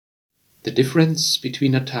The difference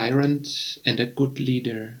between a tyrant and a good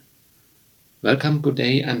leader. Welcome, good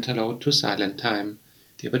day, and hello to Silent Time,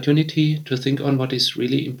 the opportunity to think on what is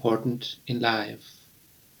really important in life.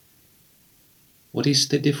 What is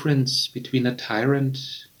the difference between a tyrant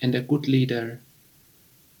and a good leader?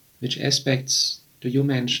 Which aspects do you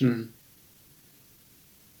mention?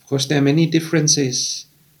 Of course, there are many differences.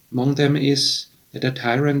 Among them is that a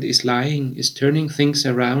tyrant is lying, is turning things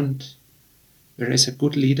around, whereas a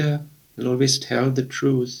good leader will always tell the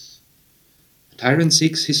truth. A tyrant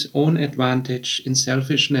seeks his own advantage in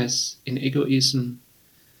selfishness, in egoism,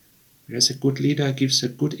 whereas a good leader gives a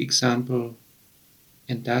good example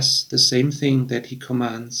and does the same thing that he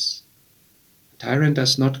commands. A tyrant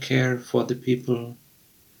does not care for the people.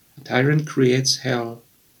 A tyrant creates hell,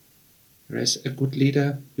 whereas a good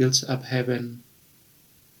leader builds up heaven.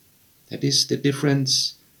 That is the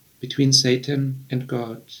difference between Satan and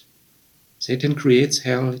God. Satan creates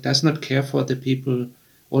hell, does not care for the people,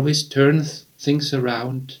 always turns things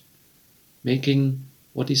around, making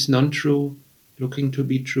what is non-true looking to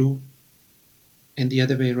be true, and the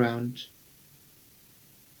other way around.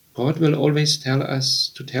 God will always tell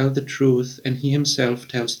us to tell the truth, and He Himself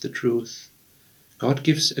tells the truth. God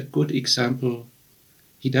gives a good example.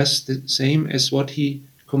 He does the same as what He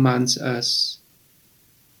commands us.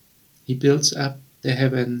 He builds up the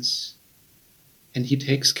heavens, and He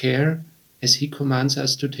takes care as He commands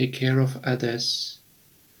us to take care of others.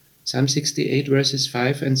 Psalm 68 verses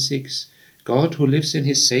 5 and 6. God who lives in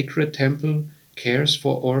His sacred temple cares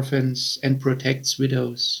for orphans and protects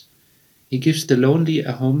widows. He gives the lonely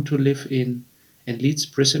a home to live in and leads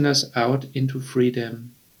prisoners out into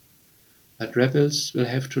freedom. But rebels will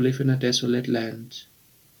have to live in a desolate land.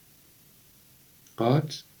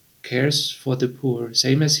 God cares for the poor,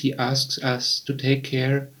 same as He asks us to take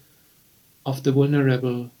care of the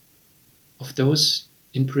vulnerable, of those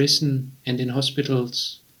in prison and in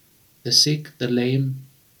hospitals, the sick, the lame,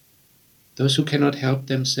 those who cannot help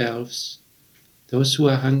themselves, those who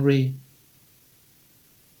are hungry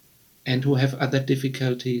and who have other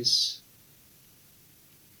difficulties.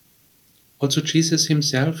 Also Jesus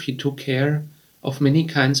Himself, He took care of many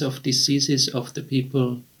kinds of diseases of the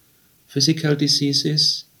people, physical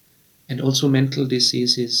diseases and also mental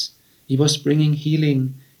diseases. He was bringing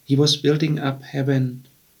healing. He was building up heaven.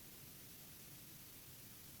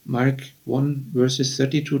 Mark 1 verses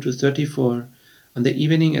 32 to 34. On the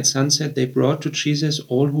evening at sunset they brought to Jesus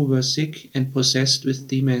all who were sick and possessed with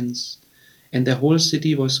demons, and the whole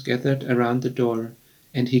city was gathered around the door,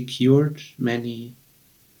 and He cured many.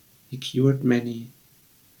 He cured many.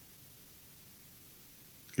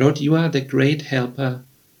 Lord, You are the great helper,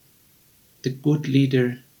 the good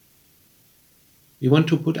leader. We want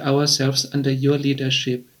to put ourselves under Your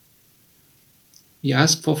leadership. We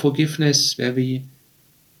ask for forgiveness where we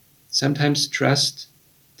sometimes trust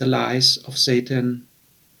the lies of Satan,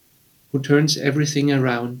 who turns everything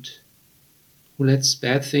around, who lets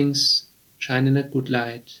bad things shine in a good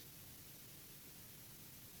light.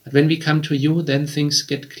 But when we come to You, then things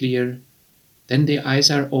get clear. Then the eyes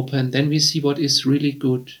are open. Then we see what is really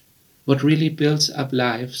good, what really builds up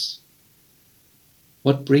lives,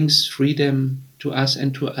 what brings freedom to us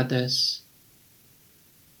and to others.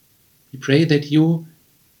 We pray that You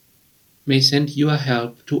may send Your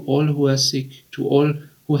help to all who are sick, to all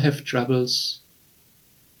who have troubles,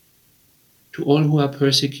 to all who are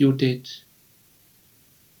persecuted.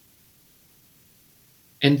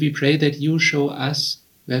 And we pray that You show us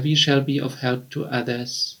where we shall be of help to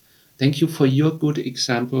others. Thank You for Your good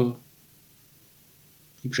example.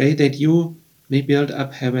 We pray that You may build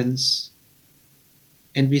up heavens.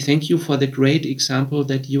 And we thank You for the great example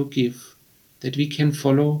that You give, that we can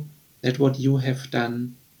follow that what You have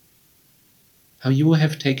done, how You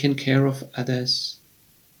have taken care of others.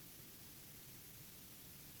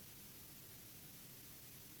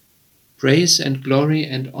 Praise and glory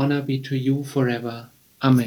and honor be to You forever.